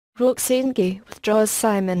Roxane Gay withdraws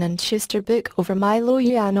Simon & Schuster book over Milo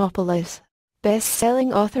Yiannopoulos.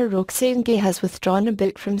 Best-selling author Roxane Gay has withdrawn a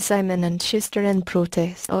book from Simon & Schuster in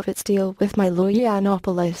protest of its deal with Milo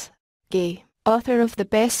Yiannopoulos. Gay, author of the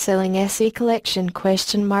best-selling essay collection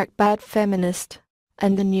Bad Feminist,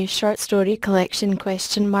 and the new short story collection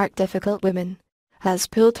Difficult Women, has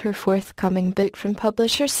pulled her forthcoming book from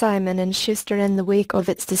publisher Simon & Schuster in the wake of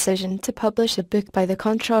its decision to publish a book by the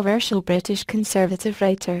controversial British conservative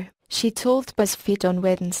writer. She told BuzzFeed on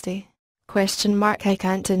Wednesday, "I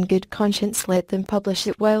can't in good conscience let them publish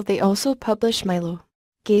it while they also publish Milo."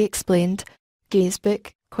 Gay explained. Gay's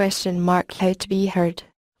book, How to Be Heard,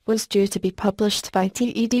 was due to be published by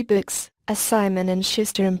TED Books, a Simon &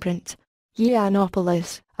 Schuster imprint.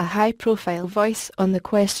 Yiannopoulos, a high-profile voice on the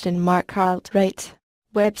alt-right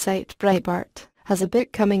website Breitbart, has a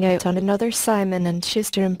book coming out on another Simon &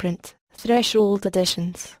 Schuster imprint, Threshold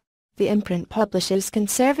Editions. The imprint publishes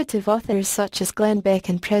conservative authors such as Glenn Beck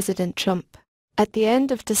and President Trump. At the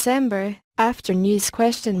end of December, after news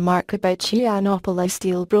about Yiannopoulos'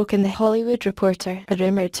 deal broke in The Hollywood Reporter, a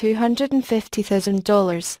rumored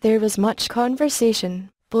 $250,000, there was much conversation,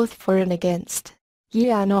 both for and against.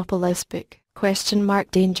 Yiannopoulos' book,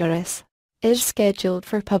 Dangerous, is scheduled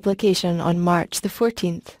for publication on March the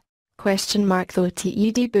 14th. Though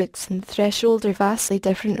TED Books and Threshold are vastly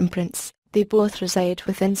different imprints, they both reside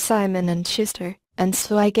within Simon & Schuster, and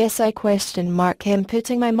so I guess I am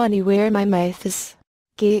putting my money where my mouth is.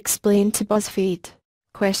 Gay explained to BuzzFeed.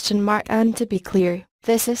 And to be clear,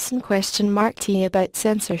 this isn't T about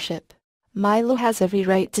censorship. Milo has every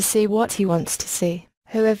right to say what he wants to say,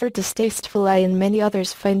 however distasteful I and many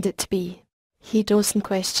others find it to be. He doesn't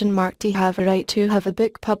T have a right to have a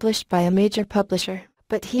book published by a major publisher,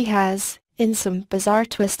 but he has, in some bizarre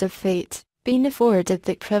twist of fate, been afforded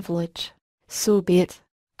that privilege. So be it.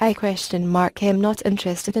 I am not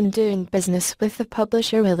interested in doing business with a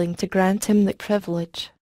publisher willing to grant him that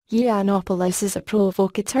privilege. Yiannopoulos is a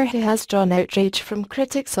provocateur who has drawn outrage from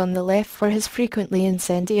critics on the left for his frequently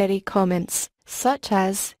incendiary comments, such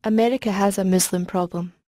as, "America has a Muslim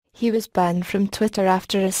problem." He was banned from Twitter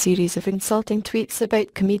after a series of insulting tweets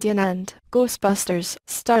about comedian and Ghostbusters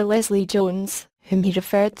star Leslie Jones, whom he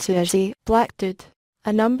referred to as a black dude.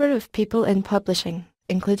 A number of people in publishing,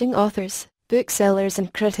 including authors, booksellers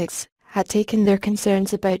and critics, had taken their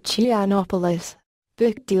concerns about Yiannopoulos'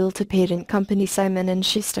 book deal to parent company Simon &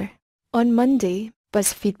 Schuster. On Monday,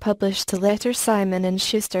 BuzzFeed published a letter Simon &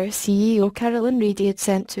 Schuster CEO Carolyn Reedy had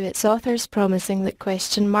sent to its authors promising that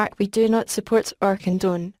 "We do not support or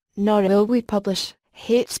condone, nor will we publish,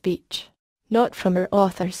 hate speech. Not from our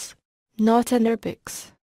authors. Not in our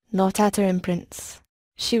books. Not at our imprints."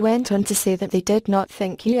 She went on to say that they did not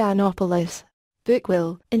think Yiannopoulos' book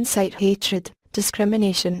will incite hatred,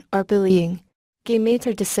 discrimination or bullying. Gay made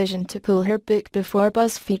her decision to pull her book before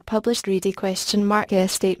BuzzFeed published Reedy?A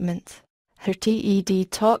statement. Her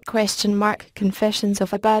TED talk Confessions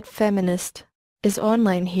of a Bad Feminist is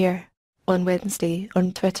online here. On Wednesday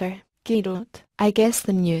on Twitter, Gay wrote, "I guess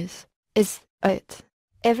the news is out.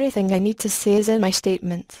 Everything I need to say is in my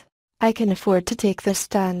statement. I can afford to take this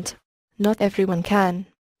stand. Not everyone can.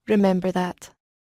 Remember that."